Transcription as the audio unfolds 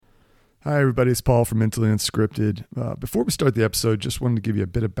Hi, everybody. It's Paul from Mentally Unscripted. Before we start the episode, just wanted to give you a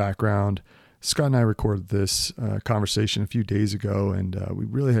bit of background. Scott and I recorded this conversation a few days ago, and we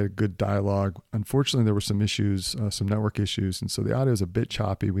really had a good dialogue. Unfortunately, there were some issues, some network issues, and so the audio is a bit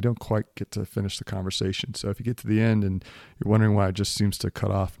choppy. We don't quite get to finish the conversation. So if you get to the end and you're wondering why it just seems to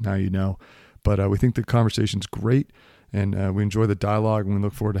cut off, now you know. But we think the conversation's great, and we enjoy the dialogue, and we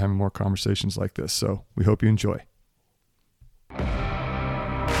look forward to having more conversations like this. So we hope you enjoy.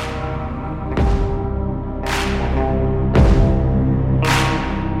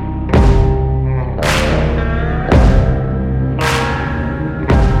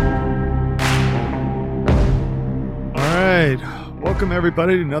 Welcome,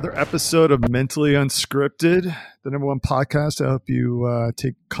 everybody, to another episode of Mentally Unscripted, the number one podcast to help you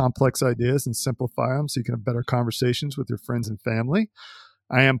take complex ideas and simplify them so you can have better conversations with your friends and family.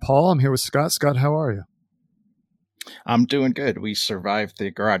 I am Paul. I'm here with Scott. Scott, how are you? I'm doing good. We survived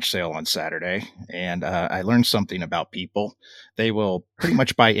the garage sale on Saturday, and I learned something about people. They will pretty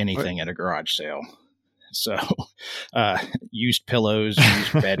much buy anything at a garage sale. So used pillows,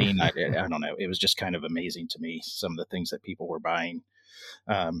 used bedding. I don't know. It was just kind of amazing to me, some of the things that people were buying.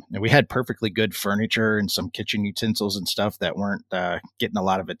 And we had perfectly good furniture and some kitchen utensils and stuff that weren't getting a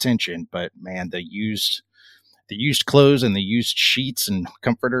lot of attention. But man, the used clothes and the used sheets and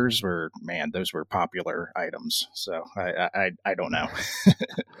comforters those were popular items. So I don't know.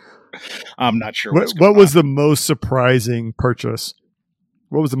 I'm not sure. What was the most surprising purchase?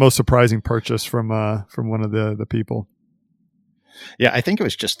 What was the most surprising purchase from one of the people? Yeah, I think it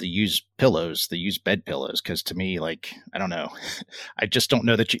was just the used pillows, the used bed pillows. Because to me, I don't know, I just don't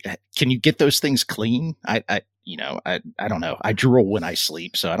know that can you get those things clean? I don't know. I drool when I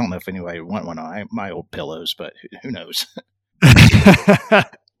sleep, so I don't know if anybody would want one on my old pillows, but who knows?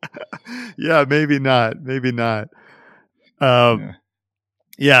 Yeah, maybe not.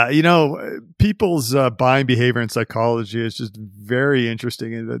 Yeah, people's buying behavior in psychology is just very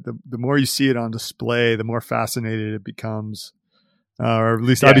interesting. And the more you see it on display, the more fascinated it becomes. Or at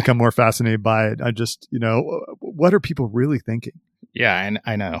least I become more fascinated by it. I just, what are people really thinking? Yeah, and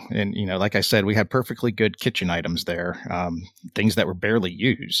I know. And, like I said, we had perfectly good kitchen items there, things that were barely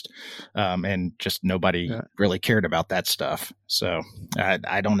used. And just nobody really cared about that stuff. So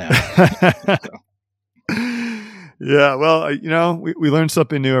I don't know. Yeah, well, we learn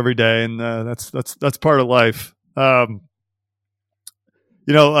something new every day, and that's part of life.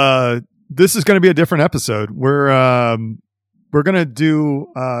 This is going to be a different episode. We're going to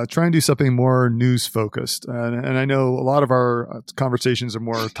try and do something more news focused, and I know a lot of our conversations are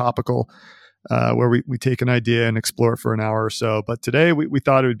more topical, where we take an idea and explore it for an hour or so. But today we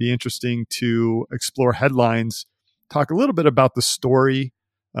thought it would be interesting to explore headlines, talk a little bit about the story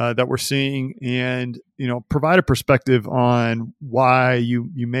that we're seeing, and provide a perspective on why you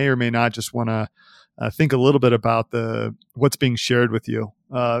may or may not just want to think a little bit about what's being shared with you,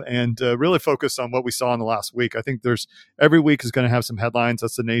 and really focus on what we saw in the last week. I think every week is going to have some headlines.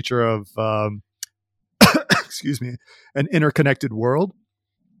 That's the nature of excuse me, an interconnected world.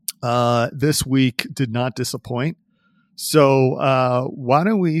 This week did not disappoint. So why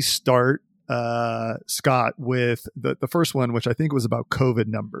don't we start, Scott, with the first one, which I think was about COVID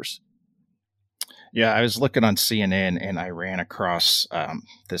numbers. Yeah, I was looking on CNN and I ran across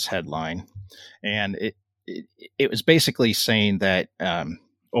this headline, and it was basically saying that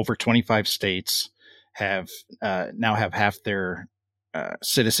over 25 states now have half their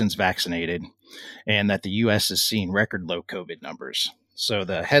citizens vaccinated, and that the U.S. is seeing record low COVID numbers. So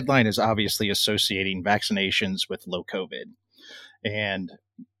the headline is obviously associating vaccinations with low COVID. And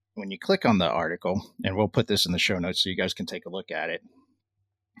when you click on the article, and we'll put this in the show notes so you guys can take a look at it,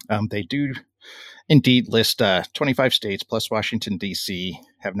 they do indeed list 25 states plus Washington, D.C.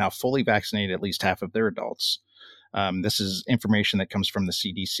 have now fully vaccinated at least half of their adults. This is information that comes from the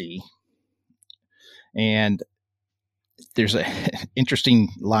CDC. And there's an interesting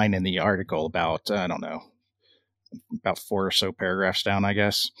line in the article about 4 or so paragraphs down, I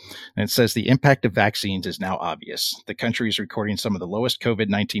guess. And it says the impact of vaccines is now obvious. The country is recording some of the lowest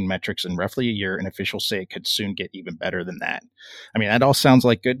COVID-19 metrics in roughly a year, and officials say it could soon get even better than that. I mean, that all sounds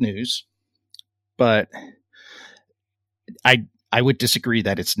like good news, but I would disagree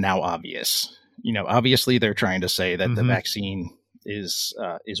that it's now obvious. Obviously they're trying to say that the vaccine is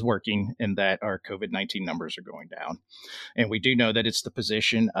working and that our COVID-19 numbers are going down. And we do know that it's the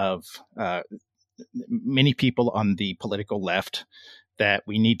position of many people on the political left that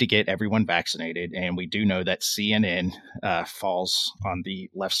we need to get everyone vaccinated. And we do know that CNN falls on the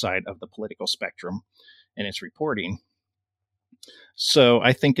left side of the political spectrum in its reporting. So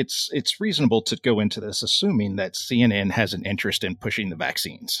I think it's reasonable to go into this assuming that CNN has an interest in pushing the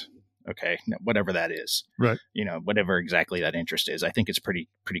vaccines. Okay, whatever that is, right? Whatever exactly that interest is, I think it's pretty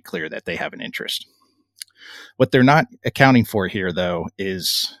clear that they have an interest. What they're not accounting for here, though,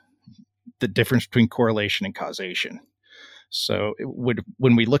 is the difference between correlation and causation. So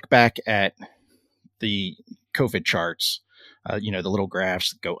when we look back at the COVID charts, the little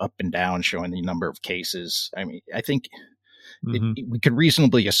graphs that go up and down showing the number of cases. I mean, I think we could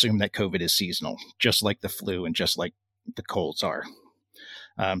reasonably assume that COVID is seasonal, just like the flu and just like the colds are.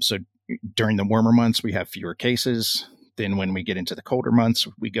 So during the warmer months, we have fewer cases. Then when we get into the colder months,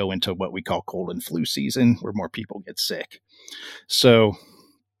 we go into what we call cold and flu season, where more people get sick. So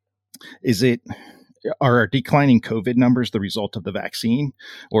are our declining COVID numbers the result of the vaccine,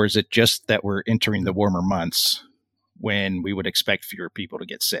 or is it just that we're entering the warmer months when we would expect fewer people to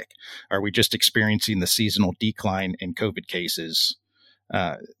get sick? Are we just experiencing the seasonal decline in COVID cases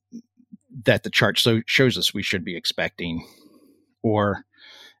that the chart shows us we should be expecting? Or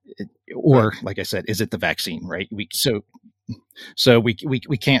like I said, is it the vaccine, right? So we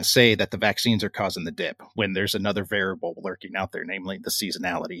can't say that the vaccines are causing the dip when there's another variable lurking out there, namely the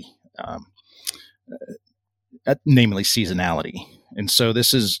seasonality. And so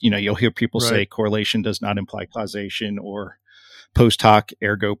this is, you'll hear people say correlation does not imply causation, or post hoc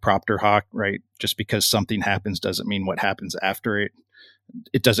ergo propter hoc, right? Just because something happens doesn't mean what happens after it.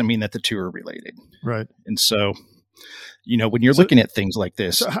 It doesn't mean that the two are related. Right. And so, when you're looking at things like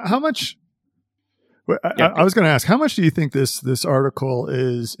this. So how much, I was going to ask, how much do you think this article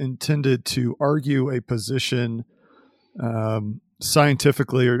is intended to argue a position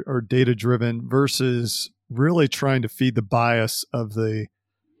scientifically or data driven versus really trying to feed the bias of the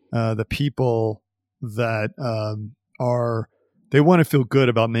people that they want to feel good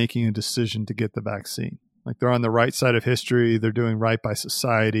about making a decision to get the vaccine? Like they're on the right side of history. They're doing right by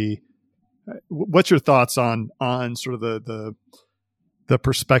society. What's your thoughts on sort of the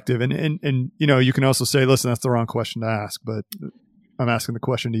perspective? And you can also say, listen, that's the wrong question to ask, but I'm asking the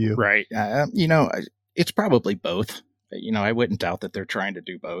question to you. Right. It's probably both. I wouldn't doubt that they're trying to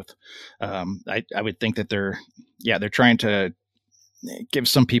do both. I would think that they're trying to give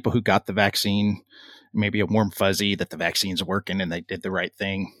some people who got the vaccine maybe a warm fuzzy that the vaccine's working and they did the right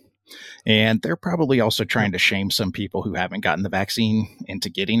thing. And they're probably also trying to shame some people who haven't gotten the vaccine into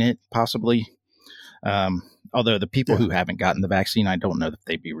getting it, possibly. Although the people who haven't gotten the vaccine, I don't know that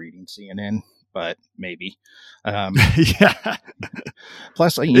they'd be reading CNN, but maybe. Yeah.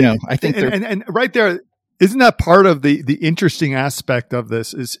 Plus, I think and right there, isn't that part of the interesting aspect of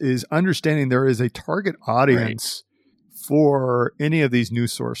this is understanding there is a target audience for any of these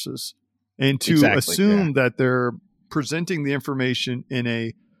news sources, and to assume that they're presenting the information in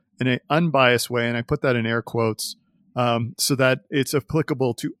a unbiased way, and I put that in air quotes, so that it's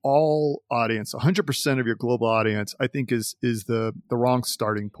applicable to all audience, 100% of your global audience, I think is the wrong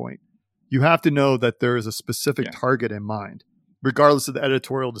starting point. You have to know that there is a specific target in mind, regardless of the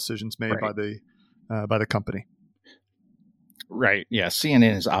editorial decisions made by the company. Right. Yeah.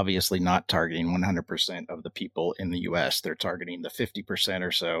 CNN is obviously not targeting 100% of the people in the U.S. They're targeting the 50%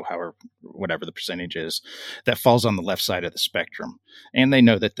 or so, whatever the percentage is, that falls on the left side of the spectrum. And they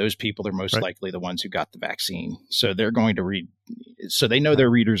know that those people are most likely the ones who got the vaccine. So they're going to read. So they know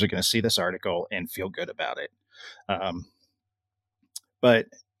their readers are going to see this article and feel good about it. But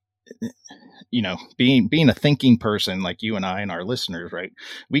being a thinking person like you and I and our listeners, right,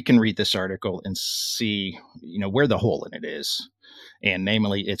 we can read this article and see, where the hole in it is. And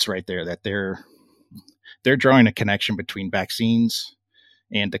namely, it's right there that they're drawing a connection between vaccines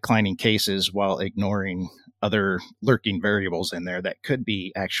and declining cases while ignoring other lurking variables in there that could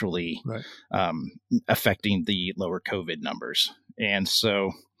be actually affecting the lower COVID numbers. And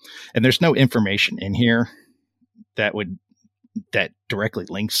there's no information in here that directly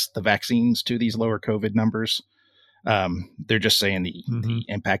links the vaccines to these lower COVID numbers. They're just saying the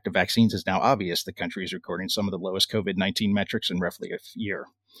impact of vaccines is now obvious. The country is recording some of the lowest COVID-19 metrics in roughly a year.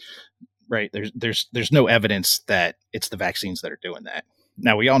 Right? There's no evidence that it's the vaccines that are doing that.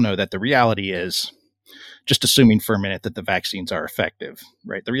 Now, we all know that the reality is, just assuming for a minute that the vaccines are effective,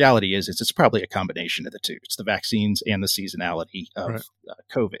 right? The reality is it's probably a combination of the two. It's the vaccines and the seasonality of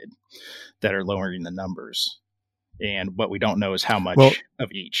COVID that are lowering the numbers. And what we don't know is how much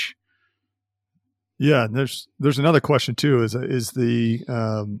of each. Yeah, and there's another question too. Is I've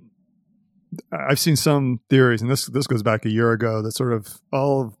seen some theories, and this goes back a year ago, that sort of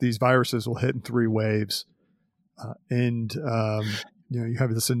all of these viruses will hit in 3 waves, you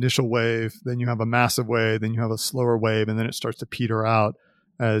have this initial wave, then you have a massive wave, then you have a slower wave, and then it starts to peter out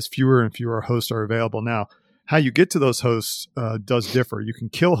as fewer and fewer hosts are available. Now, how you get to those hosts does differ. You can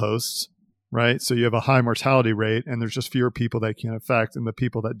kill hosts. right? So you have a high mortality rate, and there's just fewer people that can affect, and the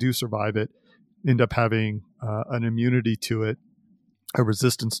people that do survive it end up having an immunity to it, a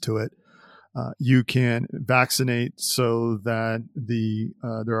resistance to it. You can vaccinate so that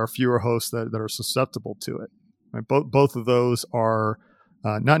there are fewer hosts that are susceptible to it. Right? Both of those are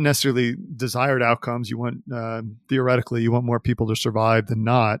not necessarily desired outcomes. You want theoretically, you want more people to survive than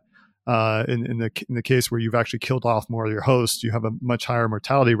not. In the case where you've actually killed off more of your hosts, you have a much higher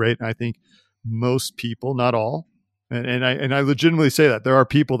mortality rate. And I think most people, not all, and I legitimately say that there are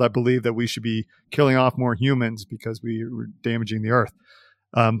people that believe that we should be killing off more humans because we're damaging the earth.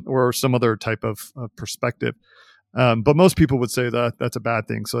 Or some other type of perspective. But most people would say that that's a bad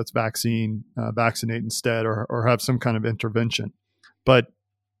thing. So let's vaccinate instead or have some kind of intervention. But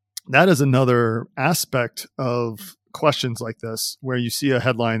that is another aspect of questions like this, where you see a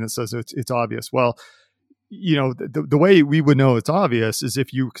headline that says it's obvious. Well, the way we would know it's obvious is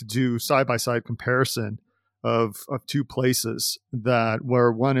if you could do side-by-side comparison of two places where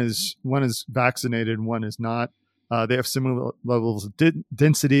one is vaccinated and one is not. They have similar levels of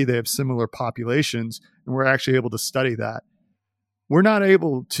density. They have similar populations, and we're actually able to study that. We're not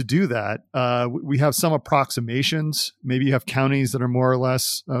able to do that. We have some approximations. Maybe you have counties that are more or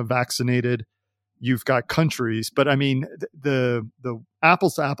less vaccinated. You've got countries, but I mean, the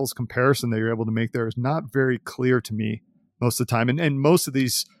apples to apples comparison that you're able to make there is not very clear to me most of the time. And most of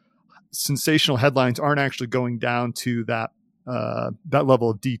these sensational headlines aren't actually going down to that level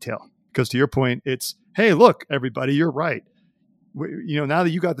of detail. Because to your point, it's, hey, look, everybody, you're right. Now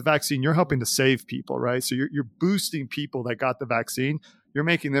that you got the vaccine, you're helping to save people, right? So you're boosting people that got the vaccine. You're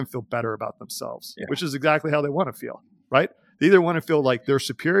making them feel better about themselves, which is exactly how they want to feel, right? They either want to feel like they're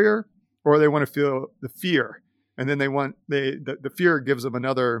superior or they want to feel the fear. And then the fear gives them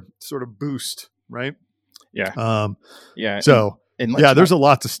another sort of boost, right? Yeah. So there's a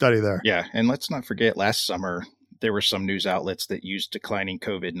lot to study there. Yeah. And let's not forget last summer, there were some news outlets that used declining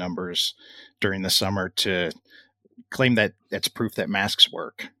COVID numbers during the summer to claim that that's proof that masks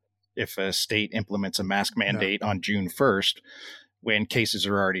work. If a state implements a mask mandate on June 1st, when cases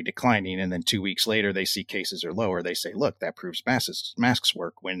are already declining, and then 2 weeks later they see cases are lower, they say, look, that proves masks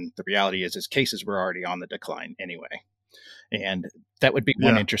work, when the reality is cases were already on the decline anyway. And that would be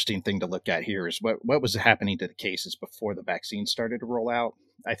one interesting thing to look at here is what was happening to the cases before the vaccine started to roll out.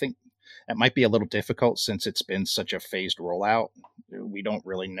 I think that might be a little difficult since it's been such a phased rollout. We don't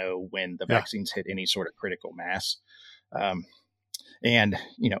really know when the vaccines hit any sort of critical mass. And,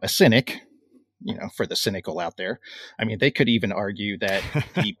 a cynic, for the cynical out there, I mean, they could even argue that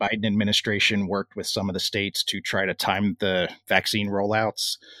the Biden administration worked with some of the states to try to time the vaccine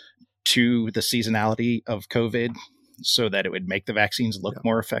rollouts to the seasonality of COVID so that it would make the vaccines look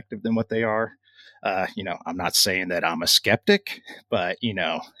more effective than what they are. I'm not saying that I'm a skeptic, but,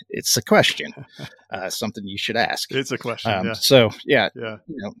 it's a question, something you should ask. It's a question. So,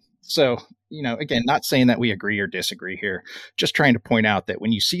 again, not saying that we agree or disagree here, just trying to point out that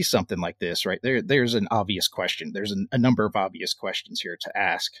when you see something like this, right, there's an obvious question. There's a number of obvious questions here to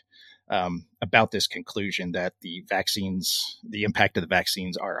ask about this conclusion that the impact of the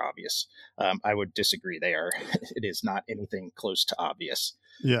vaccines are obvious. I would disagree. It is not anything close to obvious.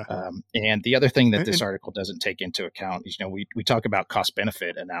 Yeah. And the other thing that this article doesn't take into account is, we talk about cost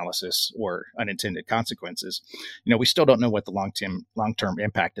benefit analysis or unintended consequences. We still don't know what the long-term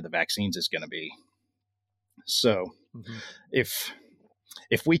impact of the vaccines is going to be. So if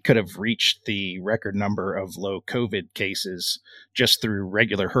we could have reached the record number of low COVID cases just through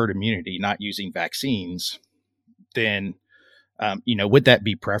regular herd immunity, not using vaccines, then, would that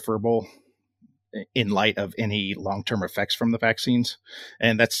be preferable in light of any long-term effects from the vaccines?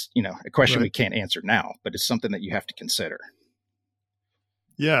 And that's, a question we can't answer now, but it's something that you have to consider.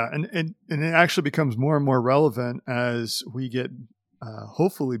 Yeah. And it actually becomes more and more relevant as we get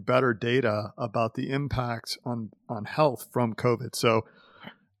hopefully better data about the impact on health from COVID. So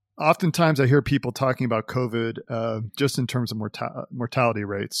oftentimes I hear people talking about COVID just in terms of mortality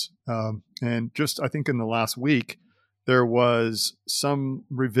rates. And just, I think in the last week, there was some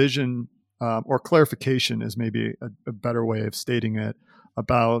revision or clarification is maybe a better way of stating it,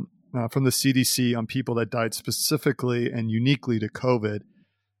 about from the CDC on people that died specifically and uniquely to COVID.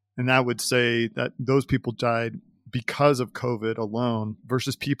 And that would say that those people died because of COVID alone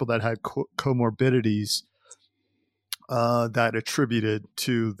versus people that had comorbidities that attributed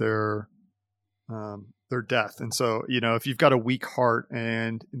to their death. And so, if you've got a weak heart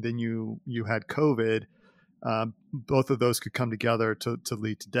and then you had COVID, both of those could come together to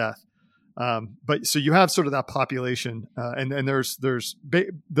lead to death. But so you have sort of that population, and there's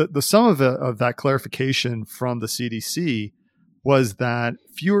the sum of that clarification from the CDC was that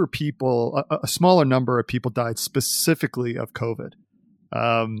fewer people, a smaller number of people died specifically of COVID.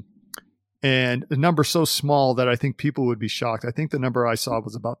 And a number so small that I think people would be shocked. I think the number I saw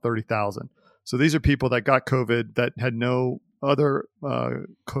was about 30,000. So these are people that got COVID that had no other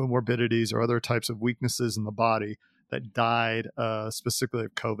comorbidities or other types of weaknesses in the body that died specifically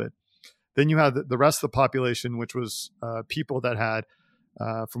of COVID. Then you have the rest of the population, which was people that had,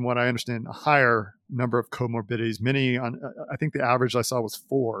 from what I understand, a higher number of comorbidities. Many, I think the average I saw was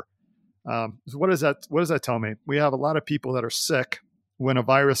 4. So what does that tell me? We have a lot of people that are sick when a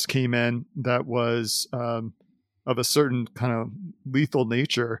virus came in that was of a certain kind of lethal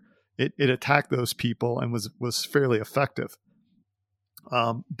nature. It attacked those people and was fairly effective.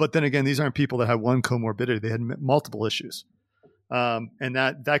 But then again, these aren't people that had one comorbidity; they had multiple issues. And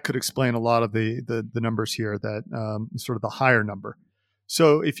that could explain a lot of the numbers here, that sort of the higher number.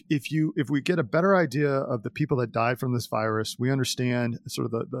 So if we get a better idea of the people that died from this virus, we understand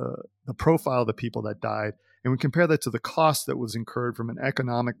sort of the profile of the people that died, and we compare that to the cost that was incurred from an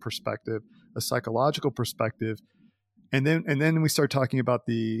economic perspective, a psychological perspective, and then we start talking about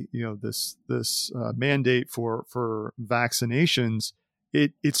this mandate for vaccinations.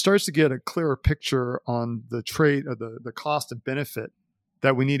 It starts to get a clearer picture on the trade of the cost and benefit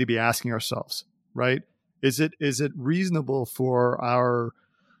that we need to be asking ourselves, right? Is it reasonable for our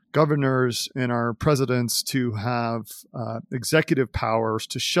governors and our presidents to have executive powers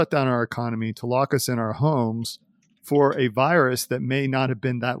to shut down our economy, to lock us in our homes for a virus that may not have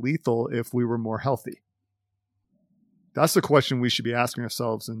been that lethal if we were more healthy? That's the question we should be asking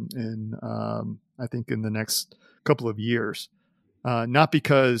ourselves in I think in the next couple of years. Not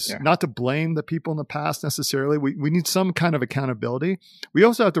to blame the people in the past necessarily. We need some kind of accountability. We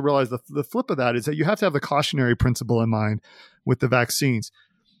also have to realize the flip of that is that you have to have the cautionary principle in mind with the vaccines.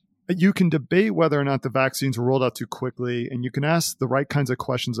 You can debate whether or not the vaccines were rolled out too quickly, and you can ask the right kinds of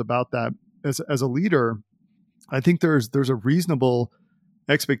questions about that. As a leader, I think there's a reasonable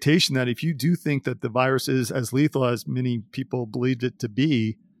expectation that if you do think that the virus is as lethal as many people believed it to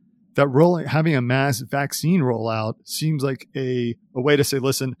be, that having a mass vaccine rollout seems like a way to say,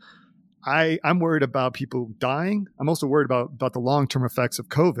 listen, I'm worried about people dying. I'm also worried about the long-term effects of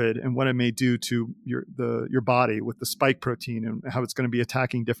COVID and what it may do to your body with the spike protein and how it's going to be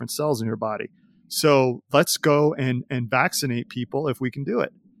attacking different cells in your body. So let's go and vaccinate people if we can do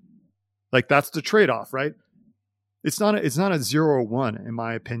it. Like, that's the trade-off, right? It's not a 0 or 1, in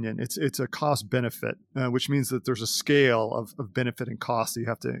my opinion. It's a cost benefit, which means that there's a scale of benefit and cost that you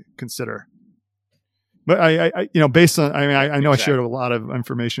have to consider. But I based on, I know exactly. I shared a lot of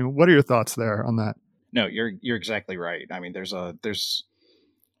information. What are your thoughts there on that? No, you're exactly right. I mean, there's a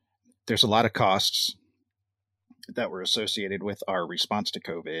lot of costs that were associated with our response to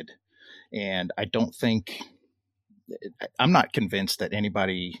COVID, and I'm not convinced that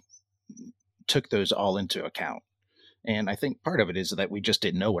anybody took those all into account. And I think part of it is that we just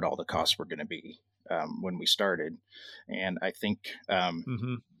didn't know what all the costs were going to be when we started. And I think, I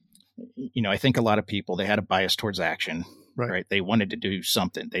think a lot of people, they had a bias towards action, right? They wanted to do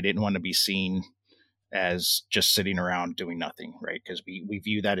something. They didn't want to be seen as just sitting around doing nothing, right? Because we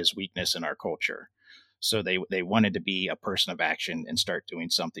view that as weakness in our culture. So they wanted to be a person of action and start doing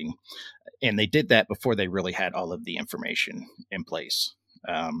something. And they did that before they really had all of the information in place.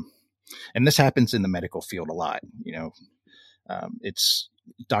 And this happens in the medical field a lot. It's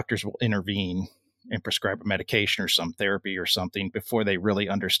doctors will intervene and prescribe a medication or some therapy or something before they really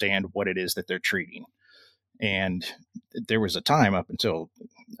understand what it is that they're treating. And there was a time up until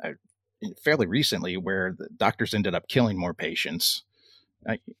fairly recently where the doctors ended up killing more patients,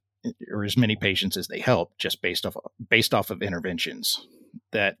 or as many patients as they helped, just based off of interventions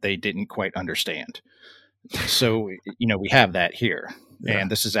that they didn't quite understand. So, we have that here. Yeah.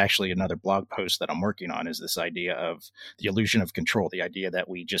 And this is actually another blog post that I'm working on, is this idea of the illusion of control, the idea that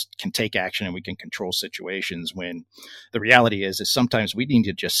we just can take action and we can control situations, when the reality is sometimes we need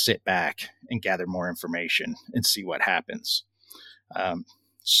to just sit back and gather more information and see what happens.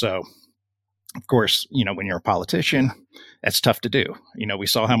 So, of course, when you're a politician, that's tough to do. We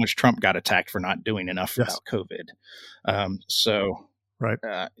saw how much Trump got attacked for not doing enough about COVID. Right.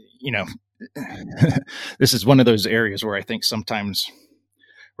 This is one of those areas where I think sometimes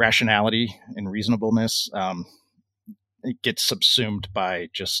rationality and reasonableness it gets subsumed by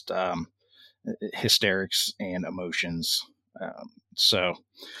just hysterics and emotions. It's a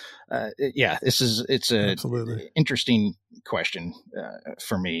Absolutely. Interesting question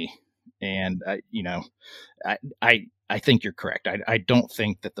for me, and I think you're correct. I don't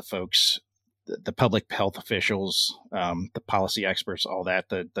think that the folks the public health officials, the policy experts, all that,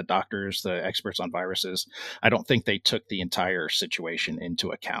 the doctors, the experts on viruses, I don't think they took the entire situation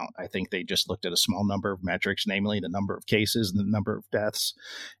into account. I think they just looked at a small number of metrics, namely the number of cases and the number of deaths,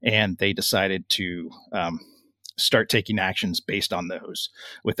 and they decided to start taking actions based on those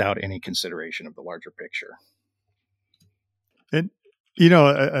without any consideration of the larger picture. And,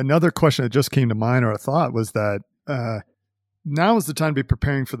 another question that just came to mind, or a thought, was that now is the time to be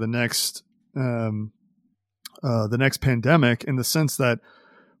preparing for the next pandemic, in the sense that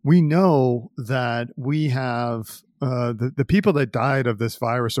we know that we have the people that died of this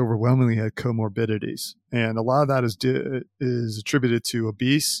virus overwhelmingly had comorbidities, and a lot of that is attributed to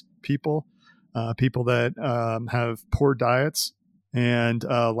obese people, people that have poor diets and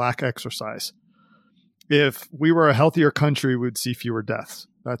lack exercise. If we were a healthier country, we'd see fewer deaths.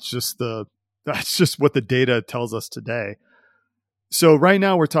 That's just what the data tells us today. So right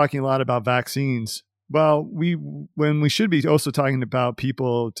now we're talking a lot about vaccines. Well, when we should be also talking about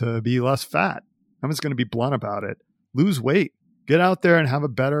people to be less fat. I'm just going to be blunt about it. Lose weight. Get out there and have a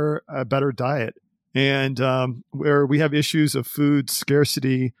better diet. And where we have issues of food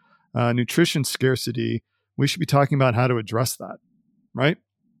scarcity, nutrition scarcity, we should be talking about how to address that, right?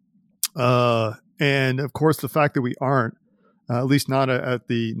 And of course, the fact that we aren't, at least not at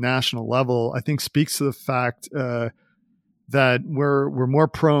the national level, I think speaks to the fact that we're more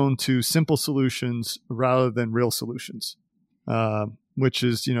prone to simple solutions rather than real solutions, which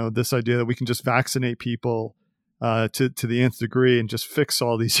is this idea that we can just vaccinate people to the nth degree and just fix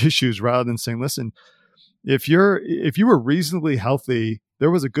all these issues, rather than saying, listen, if you were reasonably healthy, there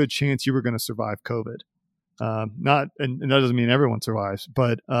was a good chance you were going to survive COVID. And that doesn't mean everyone survives,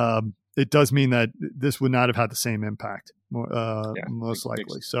 but it does mean that this would not have had the same impact, most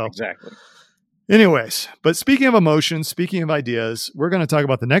likely. So exactly. Anyways, but speaking of emotions, speaking of ideas, we're going to talk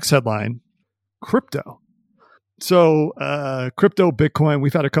about the next headline, crypto. So crypto, Bitcoin,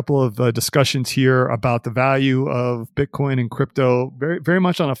 we've had a couple of discussions here about the value of Bitcoin and crypto, very, very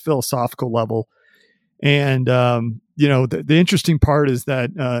much on a philosophical level. And, the interesting part is that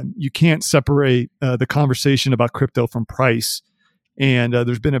you can't separate the conversation about crypto from price. And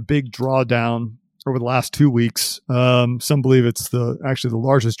there's been a big drawdown over the last 2 weeks. Some believe it's actually the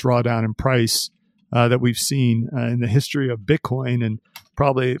largest drawdown in price that we've seen in the history of Bitcoin, and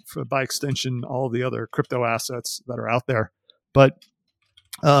probably by extension all the other crypto assets that are out there. But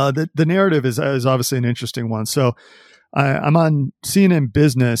the narrative is obviously an interesting one. So I'm on CNN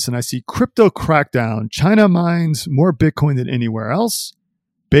Business and I see crypto crackdown. China mines more Bitcoin than anywhere else.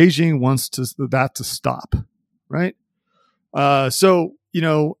 Beijing wants that to stop, right? The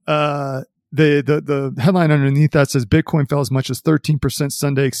headline underneath that says Bitcoin fell as much as 13%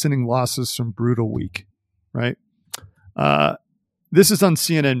 Sunday, extending losses from brutal week, right? This is on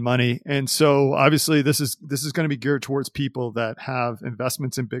CNN Money. And so obviously this is going to be geared towards people that have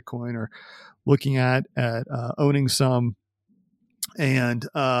investments in Bitcoin or looking at owning some. And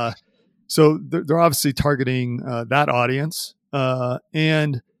so they're obviously targeting that audience.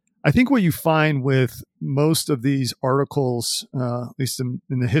 And I think what you find with most of these articles, at least in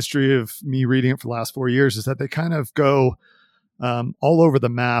the history of me reading it for the last 4 years, is that they kind of go all over the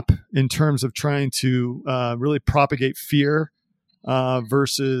map in terms of trying to really propagate fear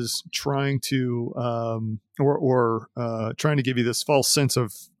versus trying to trying to give you this false sense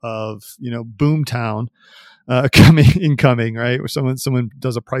of boomtown incoming, right? Where someone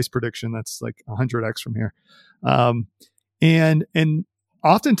does a price prediction that's like 100x from here, and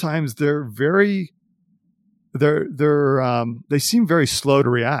oftentimes they seem very slow to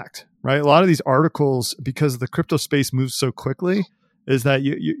react, right? A lot of these articles, because the crypto space moves so quickly, is that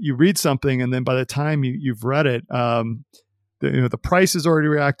you read something and then by the time you've read it, the price has already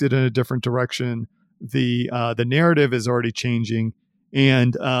reacted in a different direction. The narrative is already changing,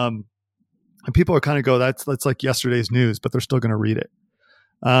 and people are kind of go, that's like yesterday's news, but they're still going to read it.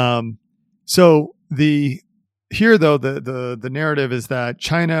 Here, though, the narrative is that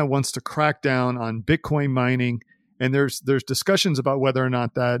China wants to crack down on Bitcoin mining, and there's discussions about whether or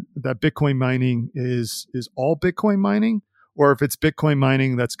not that Bitcoin mining is all Bitcoin mining, or if it's Bitcoin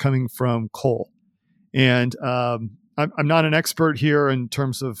mining that's coming from coal. And I'm not an expert here in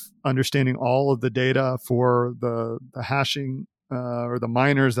terms of understanding all of the data for the hashing or the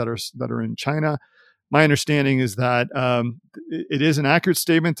miners that are in China. My understanding is that it is an accurate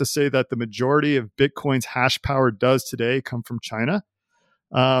statement to say that the majority of Bitcoin's hash power does today come from China.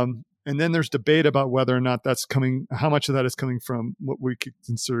 And then there's debate about whether or not how much of that is coming from what we could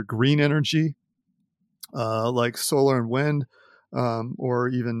consider green energy, like solar and wind, or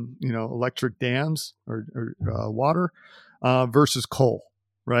even electric dams or water, versus coal.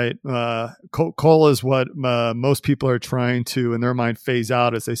 right? Coal is what most people are trying to, in their mind, phase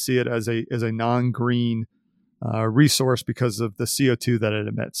out as they see it as a non-green resource because of the CO2 that it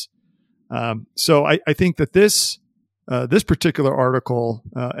emits. So I think that this particular article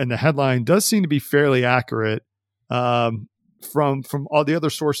and the headline does seem to be fairly accurate from all the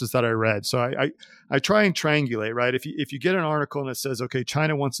other sources that I read. So I try and triangulate, right? If you get an article and it says, okay,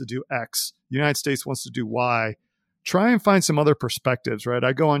 China wants to do X, the United States wants to do Y, try and find some other perspectives, right?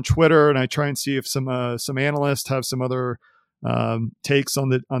 I go on Twitter and I try and see if some analysts have some other takes on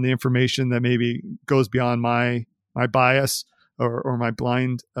the information that maybe goes beyond my bias or my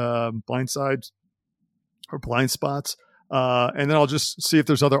blind sides or blind spots. And then I'll just see if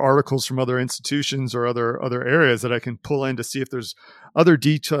there's other articles from other institutions or other areas that I can pull in to see if there's other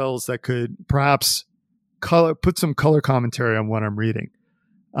details that could perhaps put some color commentary on what I'm reading.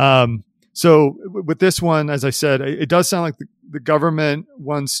 So with this one, as I said, it does sound like the government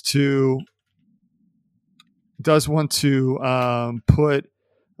wants to put.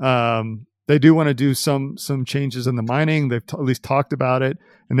 They do want to do some changes in the mining. They've at least talked about it,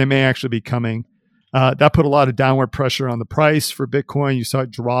 and they may actually be coming. That put a lot of downward pressure on the price for Bitcoin. You saw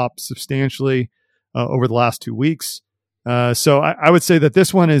it drop substantially over the last 2 weeks. So I would say that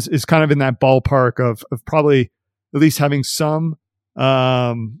this one is kind of in that ballpark of probably at least having some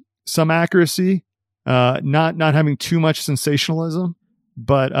accuracy, not having too much sensationalism,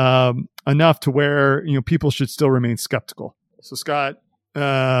 but enough to where people should still remain skeptical. So Scott,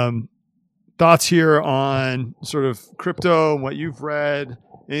 thoughts here on sort of crypto and what you've read,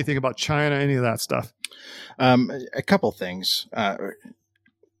 anything about China, any of that stuff? A couple things.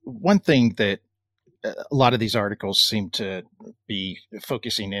 One thing that a lot of these articles seem to be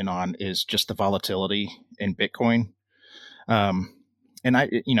focusing in on is just the volatility in Bitcoin. And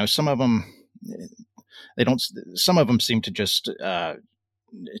some of them, some of them seem to just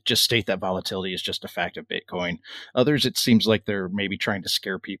state that volatility is just a fact of Bitcoin. Others, it seems like they're maybe trying to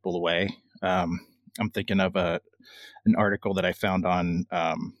scare people away. I'm thinking of an article that I found on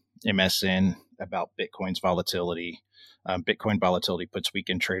MSN about Bitcoin's volatility. Bitcoin volatility puts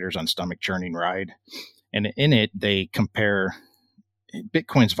weekend traders on stomach churning ride. And in it, they compare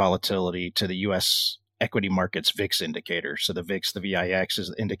Bitcoin's volatility to the U.S. equity market's VIX indicator. So the VIX, the VIX, is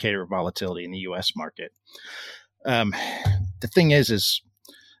the indicator of volatility in the U.S. market. The thing is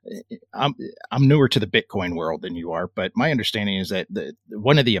I'm newer to the Bitcoin world than you are, but my understanding is that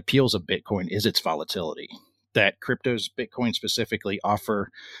one of the appeals of Bitcoin is its volatility. That cryptos, Bitcoin specifically, offer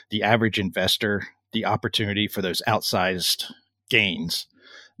the average investor the opportunity for those outsized gains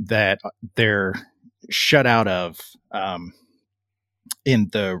that they're shut out of in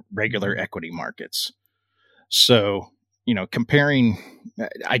the regular equity markets. So, comparing,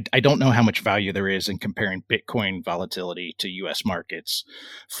 I don't know how much value there is in comparing Bitcoin volatility to U.S. markets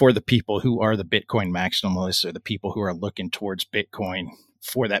for the people who are the Bitcoin maximalists or the people who are looking towards Bitcoin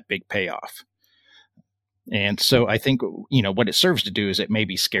for that big payoff. And so I think, what it serves to do is it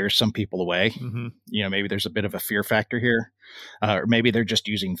maybe scares some people away. Mm-hmm. Maybe there's a bit of a fear factor here, or maybe they're just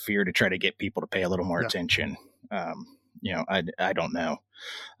using fear to try to get people to pay a little more attention. I don't know.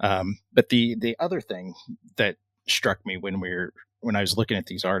 But the other thing that struck me when I was looking at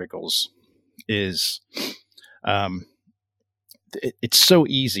these articles is it's so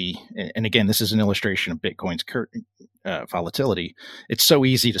easy. And again, this is an illustration of Bitcoin's volatility. It's so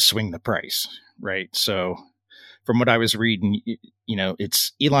easy to swing the price, right? So from what I was reading,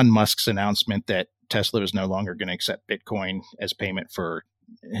 it's Elon Musk's announcement that Tesla is no longer going to accept Bitcoin as payment for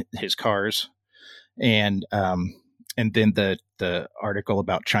his cars. And then the article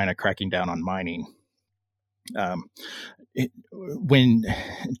about China cracking down on mining. When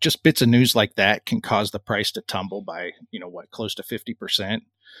just bits of news like that can cause the price to tumble by, close to 50%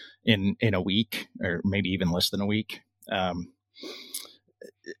 in a week, or maybe even less than a week.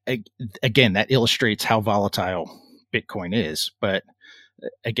 Again, that illustrates how volatile Bitcoin is. But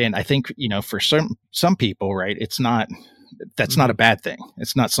again, I think, for some people, right, that's not a bad thing.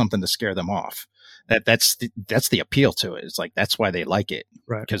 It's not something to scare them off. That's the appeal to it. It's like, that's why they like it,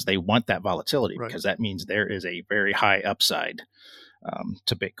 right? Because they want that volatility, right? Because that means there is a very high upside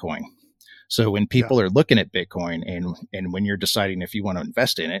to Bitcoin. So when people are looking at Bitcoin and when you're deciding if you want to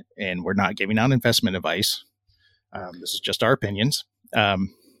invest in it, and we're not giving out investment advice, this is just our opinions,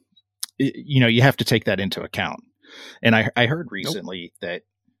 you have to take that into account. And I heard recently that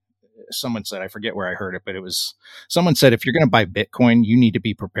someone said, I forget where I heard it, but someone said, if you're going to buy Bitcoin, you need to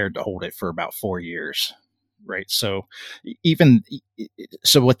be prepared to hold it for about 4 years. Right. So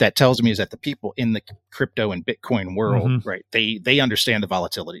what that tells me is that the people in the crypto and Bitcoin world, right, they understand the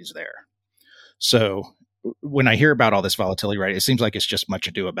volatility is there. So when I hear about all this volatility, right, it seems like it's just much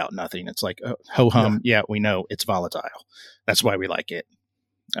ado about nothing. It's like, ho hum, yeah, we know it's volatile. That's why we like it.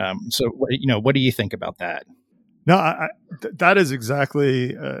 So, what do you think about that? No, that is exactly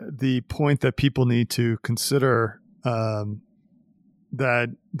the point that people need to consider. That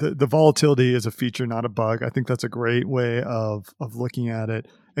the volatility is a feature, not a bug. I think that's a great way of looking at it.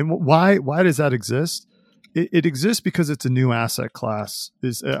 And why does that exist? It exists because it's a new asset class.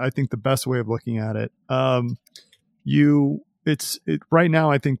 Is I think the best way of looking at it. Right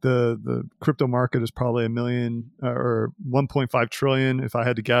now. I think the crypto market is probably 1 million or 1.5 trillion. If I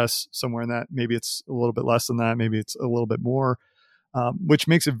had to guess, somewhere in that, maybe it's a little bit less than that. Maybe it's a little bit more, which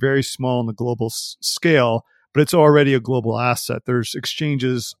makes it very small on the global scale. But it's already a global asset. There's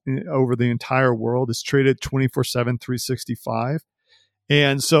exchanges over the entire world. It's traded 24/7, 365,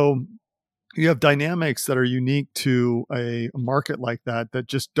 and so you have dynamics that are unique to a market like that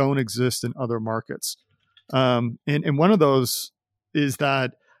just don't exist in other markets. And one of those is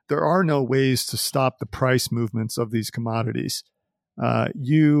that there are no ways to stop the price movements of these commodities. And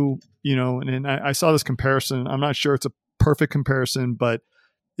I saw this comparison. I'm not sure it's a perfect comparison, but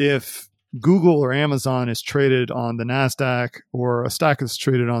if Google or Amazon is traded on the NASDAQ or a stock is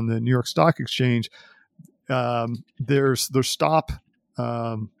traded on the New York Stock Exchange, there's stop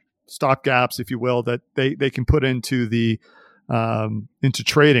gaps, if you will, that they can put into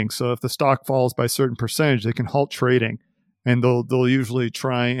trading. So if the stock falls by a certain percentage, they can halt trading, and they'll usually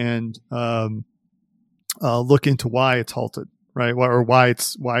try and look into why it's halted, right? Or why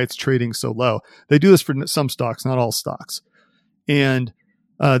it's trading so low. They do this for some stocks, not all stocks, and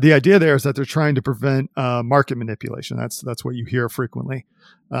the idea there is that they're trying to prevent market manipulation. That's what you hear frequently.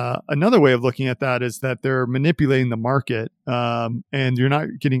 Another way of looking at that is that they're manipulating the market, and you're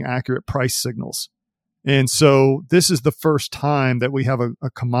not getting accurate price signals. And so this is the first time that we have a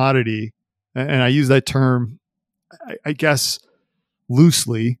commodity, and I use that term, I guess,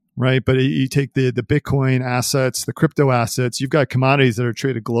 loosely, right? But you take the Bitcoin assets, the crypto assets, you've got commodities that are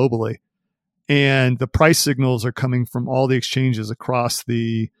traded globally. And the price signals are coming from all the exchanges across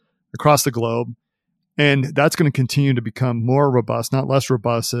the globe. And that's going to continue to become more robust, not less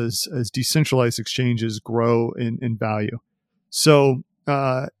robust, as decentralized exchanges grow in value. So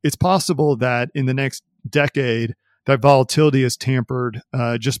it's possible that in the next decade, that volatility is tampered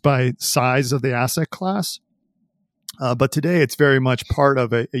just by size of the asset class. But today, it's very much part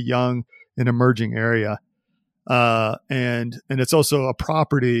of a young and emerging area. And it's also a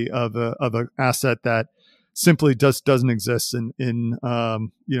property of an asset that simply doesn't exist in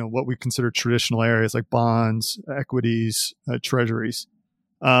what we consider traditional areas like bonds, equities, treasuries.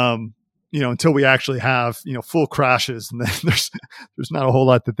 Until we actually have full crashes, and then there's not a whole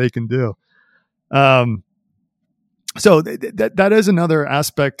lot that they can do. So that is another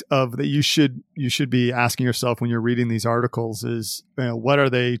aspect of that you should be asking yourself when you're reading these articles is what are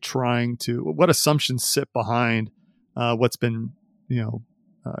they what assumptions sit behind what's been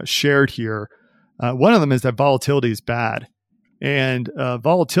shared here. One of them is that volatility is bad, and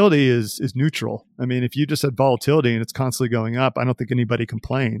volatility is neutral. I mean, if you just had volatility and it's constantly going up, I don't think anybody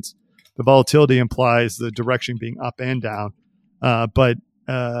complains. The volatility implies the direction being up and down, but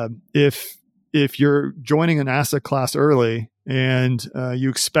if you're joining an asset class early and you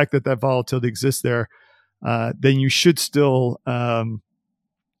expect that volatility exists there, then you should still, and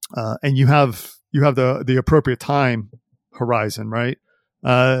you have the appropriate time horizon, right?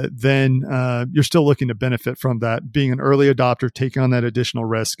 Then you're still looking to benefit from that, being an early adopter, taking on that additional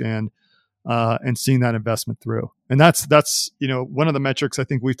risk, and seeing that investment through. And that's one of the metrics I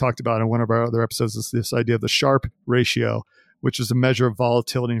think we've talked about in one of our other episodes is this idea of the Sharpe ratio, which is a measure of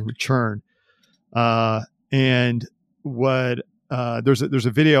volatility and return. And what there's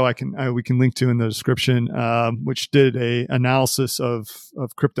a video we can link to in the description, which did a analysis of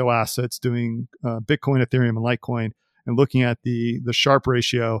crypto assets, doing Bitcoin, Ethereum, and Litecoin, and looking at the Sharpe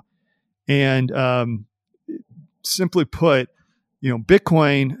ratio. And simply put,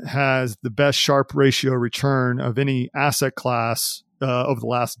 Bitcoin has the best Sharpe ratio return of any asset class over the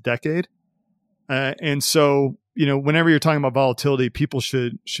last decade. And so, whenever you're talking about volatility, people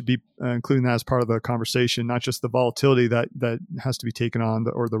should be including that as part of the conversation, not just the volatility that has to be taken on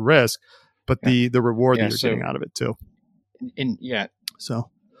or the risk, but the reward that you're getting out of it too.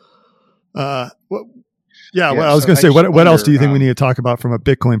 Well, I was going to say, what else do you think we need to talk about from a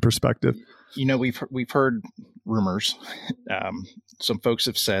Bitcoin perspective? We've heard rumors. Some folks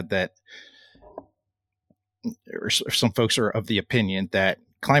have said that, or some folks are of the opinion that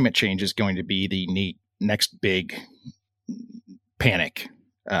climate change is going to be the next big panic.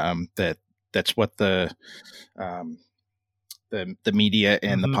 That's what the the media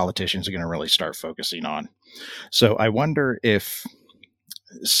and the politicians are going to really start focusing on. So I wonder if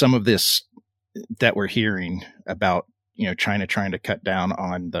some of this that we're hearing about, China trying to cut down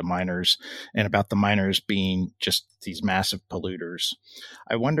on the miners and about the miners being just these massive polluters,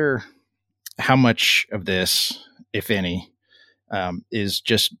 I wonder how much of this, if any, is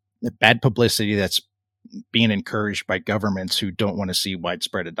just bad publicity that's being encouraged by governments who don't want to see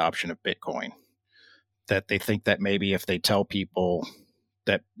widespread adoption of Bitcoin. That they think that maybe if they tell people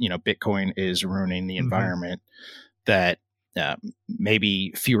that, Bitcoin is ruining the environment, that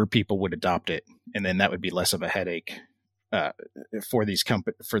maybe fewer people would adopt it. And then that would be less of a headache for these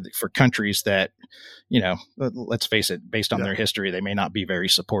for countries that, let's face it, based on their history, they may not be very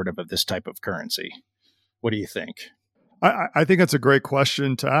supportive of this type of currency. What do you think? I think that's a great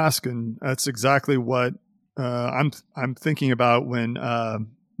question to ask, and that's exactly what I'm thinking about when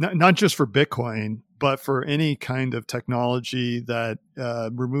not just for Bitcoin, but for any kind of technology that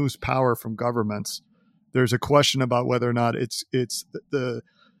removes power from governments. There's a question about whether or not it's the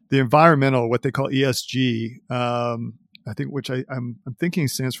environmental, what they call ESG. I think, which I'm thinking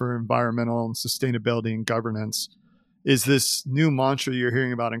stands for environmental and sustainability and governance. Is this new mantra you're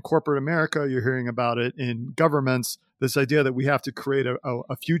hearing about in corporate America? You're hearing about it in governments. This idea that we have to create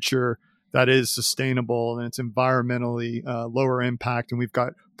a future that is sustainable and it's environmentally lower impact, and we've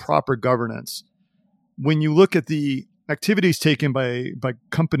got proper governance. When you look at the activities taken by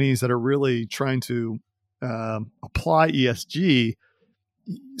companies that are really trying to apply ESG,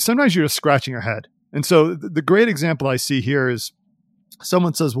 sometimes you're just scratching your head. And so the great example I see here is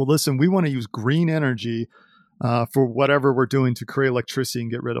someone says, well, listen, we want to use green energy for whatever we're doing to create electricity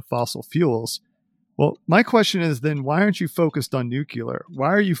and get rid of fossil fuels. Well, my question is then, why aren't you focused on nuclear? Why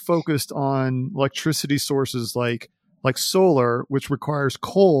are you focused on electricity sources like solar, which requires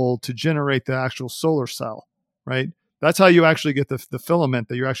coal to generate the actual solar cell, right? That's how you actually get the filament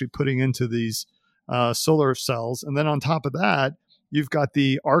that you're actually putting into these solar cells. And then on top of that, you've got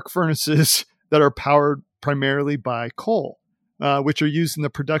the arc furnaces that are powered primarily by coal, which are used in the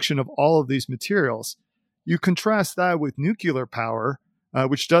production of all of these materials. You contrast that with nuclear power,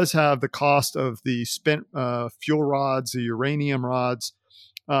 which does have the cost of the spent fuel rods, the uranium rods,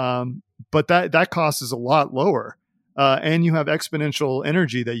 but that cost is a lot lower, and you have exponential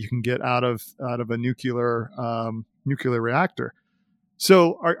energy that you can get out of a nuclear reactor.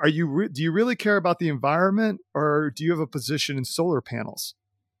 So, do you really care about the environment, or do you have a position in solar panels,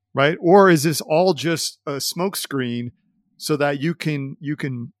 right? Or is this all just a smokescreen so that you can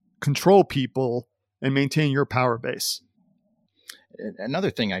control people and maintain your power base? Another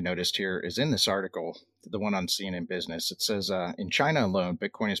thing I noticed here is in this article, the one on CNN Business, it says in China alone,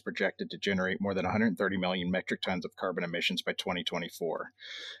 Bitcoin is projected to generate more than 130 million metric tons of carbon emissions by 2024.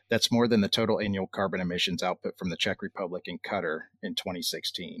 That's more than the total annual carbon emissions output from the Czech Republic and Qatar in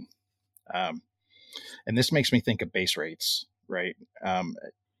 2016. And this makes me think of base rates, right?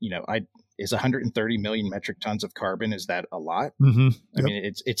 Is 130 million metric tons of carbon, is that a lot? Mm-hmm. Yep. I mean,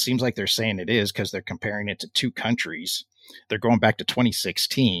 it seems like they're saying it is because they're comparing it to two countries. They're going back to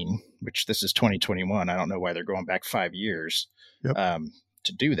 2016, which this is 2021. I don't know why they're going back 5 years to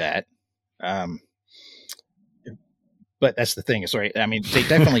do that. But that's the thing. Is right. I mean, they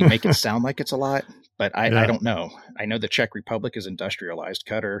definitely make it sound like it's a lot, but I don't know. I know the Czech Republic is industrialized.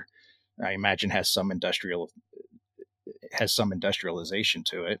 Qatar, I imagine, has some industrialization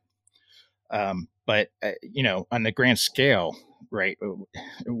to it. But on the grand scale, right?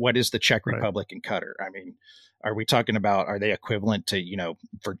 What is the Czech Republic and Qatar? I mean, are we talking about, are they equivalent to,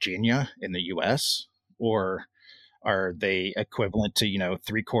 Virginia in the U.S., or are they equivalent to,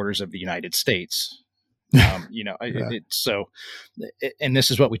 3/4 of the United States? And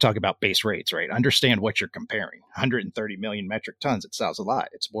this is what we talk about base rates, right? Understand what you're comparing. 130 million metric tons. It sounds a lot.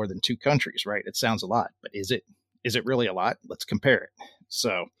 It's more than two countries, right? It sounds a lot, but is it really a lot? Let's compare it.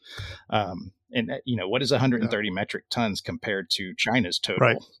 So, what is 130 metric tons compared to China's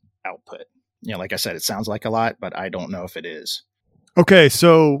total output? Like I said, it sounds like a lot, but I don't know if it is. Okay,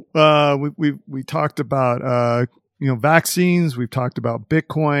 so we talked about vaccines. We've talked about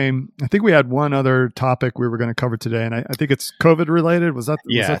Bitcoin. I think we had one other topic we were going to cover today, and I think it's COVID related. Was that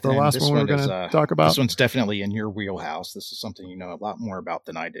the last one we were going to talk about? This one's definitely in your wheelhouse. This is something you know a lot more about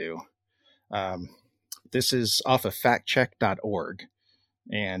than I do. This is off of factcheck.org,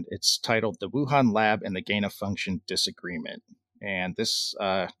 and it's titled "The Wuhan Lab and the Gain of Function Disagreement." And this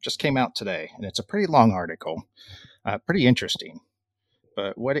just came out today, and it's a pretty long article, pretty interesting.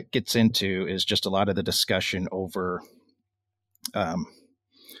 But what it gets into is just a lot of the discussion over, I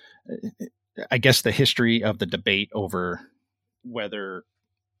guess, the history of the debate over whether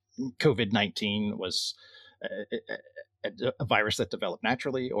COVID-19 was a virus that developed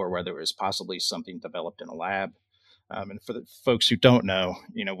naturally or whether it was possibly something developed in a lab. And for the folks who don't know,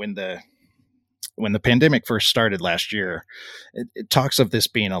 when the pandemic first started last year, it talks of this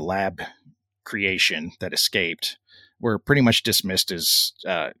being a lab creation that escaped were pretty much dismissed as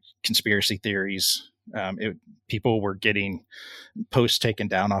conspiracy theories. People were getting posts taken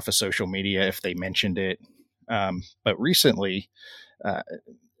down off of social media if they mentioned it. But recently,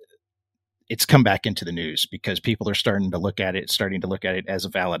 it's come back into the news because people are starting to look at it as a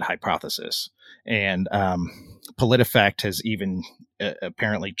valid hypothesis. And PolitiFact has even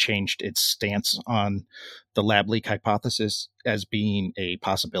apparently changed its stance on the lab leak hypothesis as being a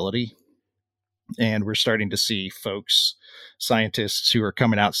possibility. And we're starting to see scientists who are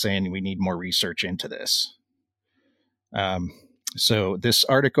coming out saying we need more research into this. So this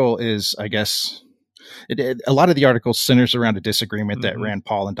article is, I guess, a lot of the article centers around a disagreement that Rand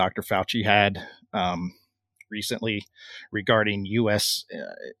Paul and Dr. Fauci had recently regarding U.S.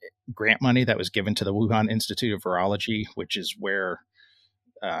 Grant money that was given to the Wuhan Institute of Virology, which is where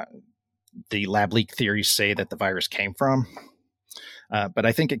the lab leak theories say that the virus came from. But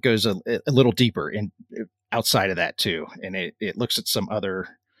I think it goes a little deeper in outside of that too, and it looks at some other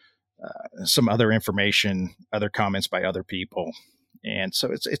information, other comments by other people, and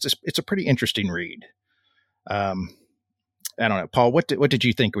so it's a pretty interesting read. I don't know, Paul. What did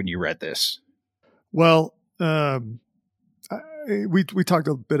you think when you read this? Well, we talked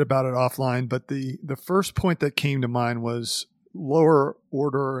a bit about it offline, but the first point that came to mind was lower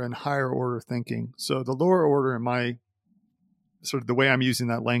order and higher order thinking. So the lower order in my sort of the way I'm using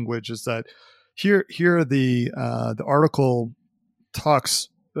that language is that here the article talks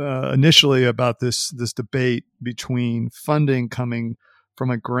initially about this debate between funding coming from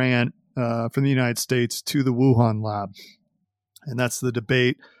a grant from the United States to the Wuhan lab, and that's the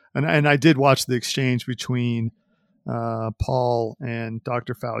debate. And I did watch the exchange between Paul and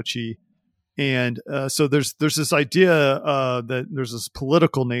Dr. Fauci. And so there's this idea that there's this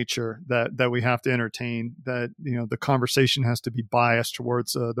political nature that we have to entertain, that, the conversation has to be biased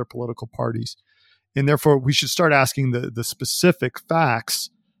towards their political parties. And therefore, we should start asking the specific facts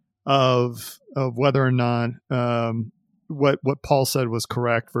of whether or not what Paul said was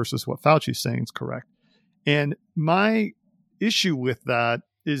correct versus what Fauci's saying is correct. And my issue with that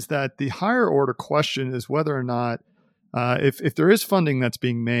is that the higher order question is whether or not, if there is funding that's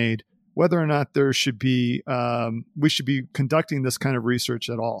being made, whether or not there should be, we should be conducting this kind of research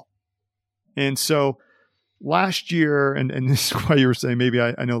at all. And so last year, and this is why you were saying maybe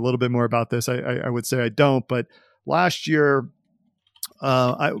I know a little bit more about this. I would say I don't, but last year,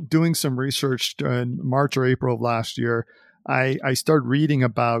 doing some research in March or April of last year, I started reading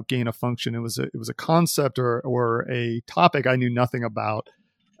about gain of function. It was a concept or a topic I knew nothing about.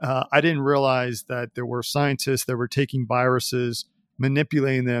 I didn't realize that there were scientists that were taking viruses,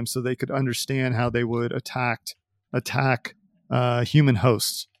 manipulating them so they could understand how they would attack human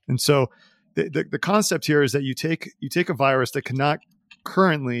hosts. And so the concept here is that you take a virus that cannot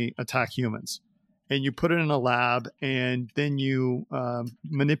currently attack humans, and you put it in a lab, and then you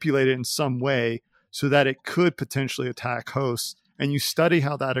manipulate it in some way so that it could potentially attack hosts. And you study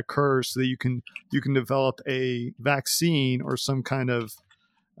how that occurs so that you can develop a vaccine or some kind of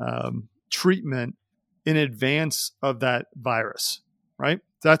treatment in advance of that virus. Right?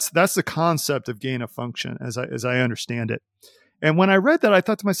 That's the concept of gain of function as I understand it. And when I read that, I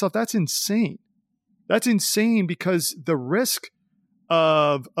thought to myself, that's insane. That's insane because the risk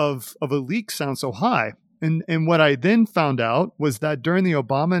of a leak sounds so high. And what I then found out was that during the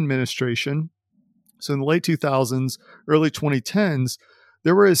Obama administration, so in the late 2000s, early 2010s,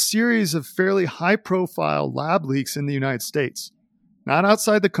 there were a series of fairly high-profile lab leaks in the United States, not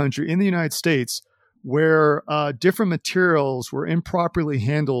outside the country, in the United States, where different materials were improperly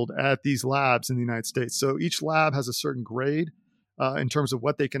handled at these labs in the United States. So each lab has a certain grade in terms of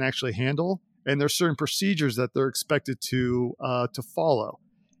what they can actually handle, and there's certain procedures that they're expected to follow.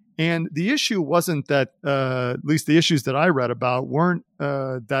 And the issue wasn't that, at least the issues that I read about weren't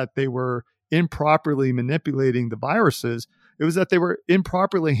that they were improperly manipulating the viruses. It was that they were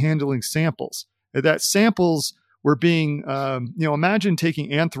improperly handling samples. That samples were being, imagine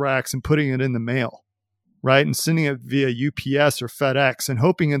taking anthrax and putting it in the mail, right? And sending it via UPS or FedEx and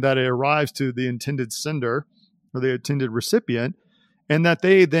hoping that it arrives to the intended sender or the intended recipient and that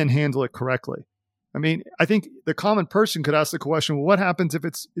they then handle it correctly. I mean, I think the common person could ask the question, well, what happens if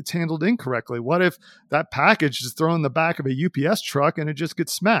it's handled incorrectly? What if that package is thrown in the back of a UPS truck and it just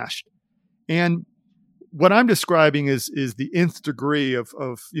gets smashed? And what I'm describing is the nth degree of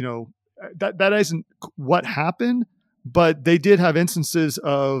that isn't what happened, but they did have instances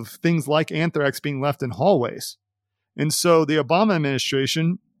of things like anthrax being left in hallways. And so the Obama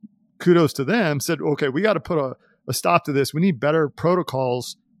administration, kudos to them, said, okay, we got to put a stop to this. We need better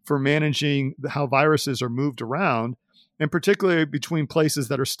protocols for managing how viruses are moved around, and particularly between places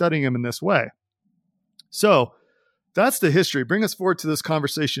that are studying them in this way. So that's the history. Bring us forward to this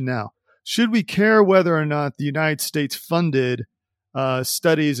conversation now. Should we care whether or not the United States funded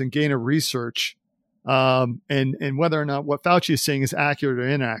studies and gain of research, and whether or not what Fauci is saying is accurate or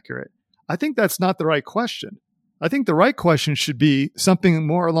inaccurate? I think that's not the right question. I think the right question should be something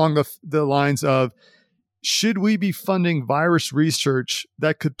more along the lines of, should we be funding virus research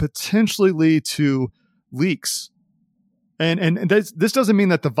that could potentially lead to leaks? And this doesn't mean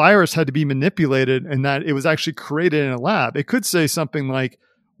that the virus had to be manipulated and that it was actually created in a lab. It could say something like,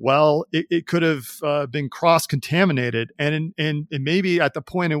 well, it could have been cross-contaminated, and maybe at the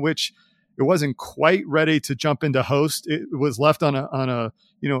point in which it wasn't quite ready to jump into host, it was left on a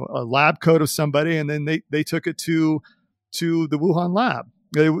lab coat of somebody, and then they took it to the Wuhan lab.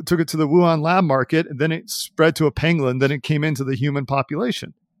 They took it to the Wuhan lab market, and then it spread to a pangolin. Then it came into the human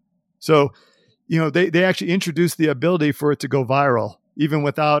population. So, they actually introduced the ability for it to go viral, even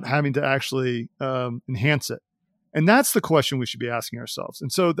without having to actually enhance it. And that's the question we should be asking ourselves.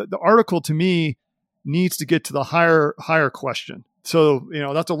 And so the article, to me, needs to get to the higher question. So,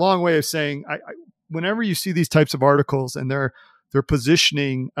 that's a long way of saying, whenever you see these types of articles and they're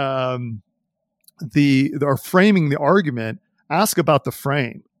positioning they're framing the argument, ask about the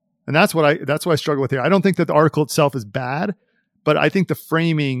frame. And that's what I struggle with here. I don't think that the article itself is bad, but I think the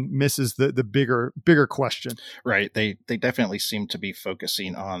framing misses the bigger question. Right. They definitely seem to be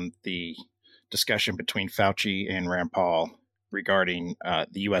focusing on the discussion between Fauci and Rand Paul regarding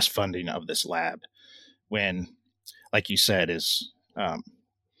the U.S. funding of this lab, when, like you said, is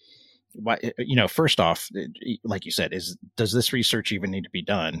first off, like you said, does this research even need to be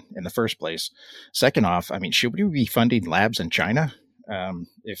done in the first place? Second off, should we be funding labs in China?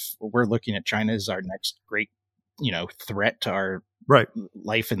 If we're looking at China as our next great, threat to our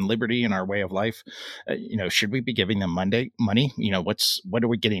life and liberty and our way of life, should we be giving them money? What are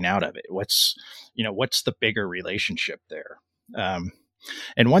we getting out of it? What's the bigger relationship there?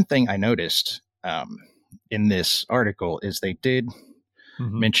 And one thing I noticed in this article is they did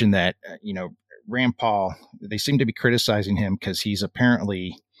mention that, Rand Paul, they seem to be criticizing him because he's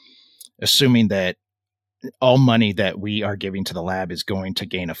apparently assuming that all money that we are giving to the lab is going to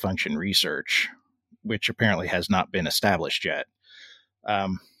gain of function research, which apparently has not been established yet.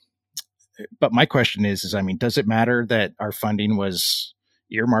 But my question is, does it matter that our funding was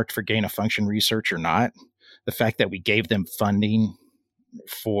earmarked for gain of function research or not? The fact that we gave them funding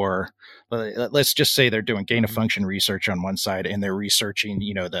for, let's just say they're doing gain of function research on one side and they're researching,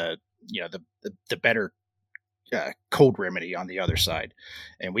 the better cold remedy on the other side,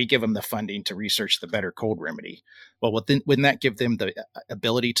 and we give them the funding to research the better cold remedy. Well, wouldn't that give them the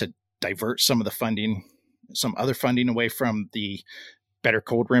ability to divert some of the funding, some other funding away from the better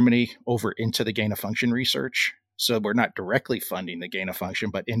cold remedy over into the gain of function research? So we're not directly funding the gain of function,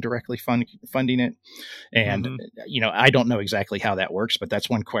 but indirectly funding it. And, I don't know exactly how that works, but that's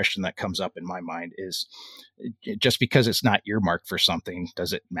one question that comes up in my mind is, just because it's not earmarked for something,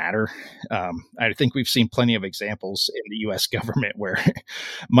 does it matter? I think we've seen plenty of examples in the U.S. government where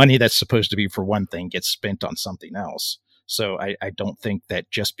money that's supposed to be for one thing gets spent on something else. So I don't think that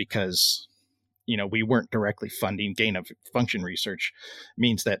just because we weren't directly funding gain of function research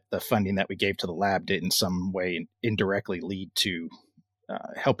means that the funding that we gave to the lab did in some way indirectly lead to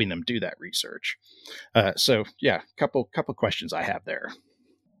helping them do that research. So yeah, couple questions I have there.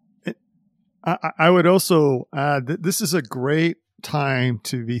 I would also add that this is a great time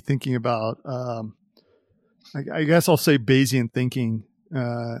to be thinking about, I guess I'll say Bayesian thinking,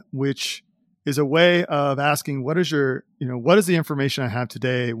 which is a way of asking, what is the information I have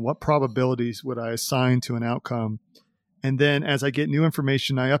today? What probabilities would I assign to an outcome? And then as I get new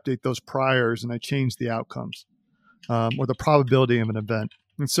information, I update those priors and I change the outcomes, or the probability of an event.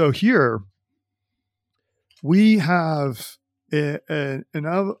 And so here we have an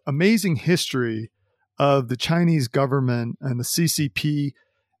amazing history of the Chinese government and the CCP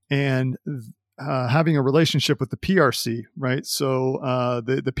and having a relationship with the PRC, right? So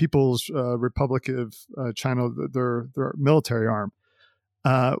the People's Republic of China, their military arm.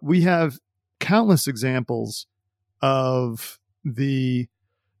 We have countless examples of the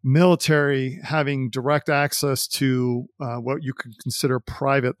military having direct access to what you could consider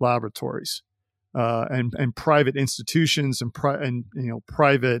private laboratories and private institutions and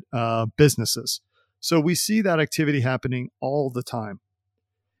private businesses. So we see that activity happening all the time.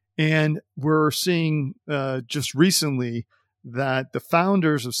 And we're seeing just recently that the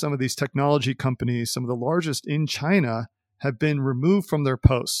founders of some of these technology companies, some of the largest in China, have been removed from their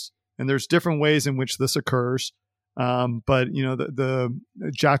posts. And there's different ways in which this occurs. But the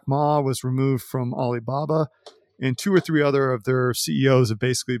Jack Ma was removed from Alibaba, and 2 or 3 other of their CEOs have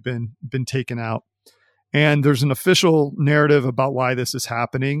basically been taken out. And there's an official narrative about why this is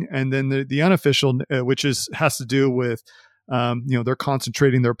happening, and then the unofficial, which has to do with they're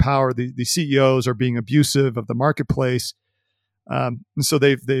concentrating their power. The CEOs are being abusive of the marketplace, and so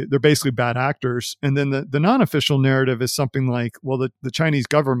they're basically bad actors. And then the non-official narrative is something like, well, the Chinese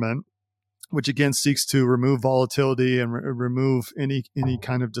government, which again seeks to remove volatility and remove any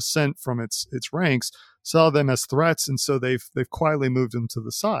kind of dissent from its ranks, saw them as threats, and so they've quietly moved them to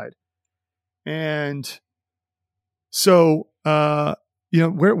the side. And so,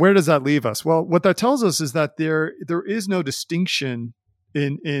 where does that leave us? Well, what that tells us is that there is no distinction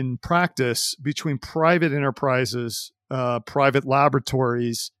in practice between private enterprises, private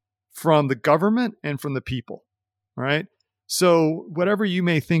laboratories, from the government and from the people, right? So whatever you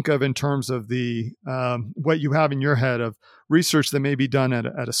may think of in terms of the what you have in your head of research that may be done at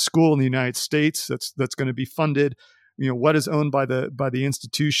a school in the United States that's going to be funded, what is owned by the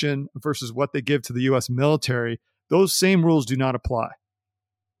institution versus what they give to the U.S. military, those same rules do not apply.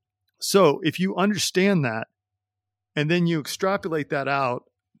 So if you understand that, and then you extrapolate that out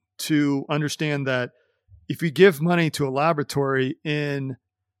to understand that if you give money to a laboratory in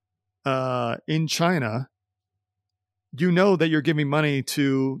China, you know that you're giving money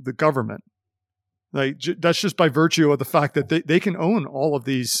to the government. Like that's just by virtue of the fact that they can own all of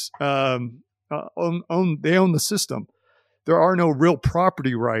these. They own the system. There are no real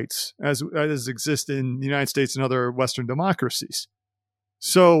property rights as exist in the United States and other Western democracies.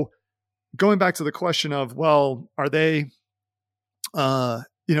 So, going back to the question of, well, are they?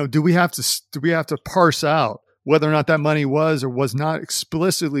 Do we have to parse out whether or not that money was or was not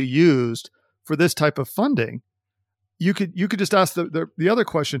explicitly used for this type of funding? You could just ask the other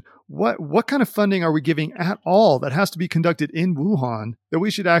question: what kind of funding are we giving at all that has to be conducted in Wuhan that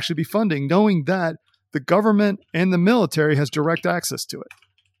we should actually be funding, knowing that the government and the military has direct access to it?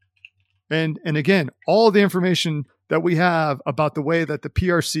 And again, all of the information that we have about the way that the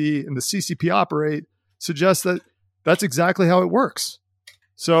PRC and the CCP operate suggests that that's exactly how it works.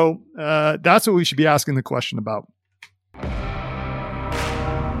 So that's what we should be asking the question about.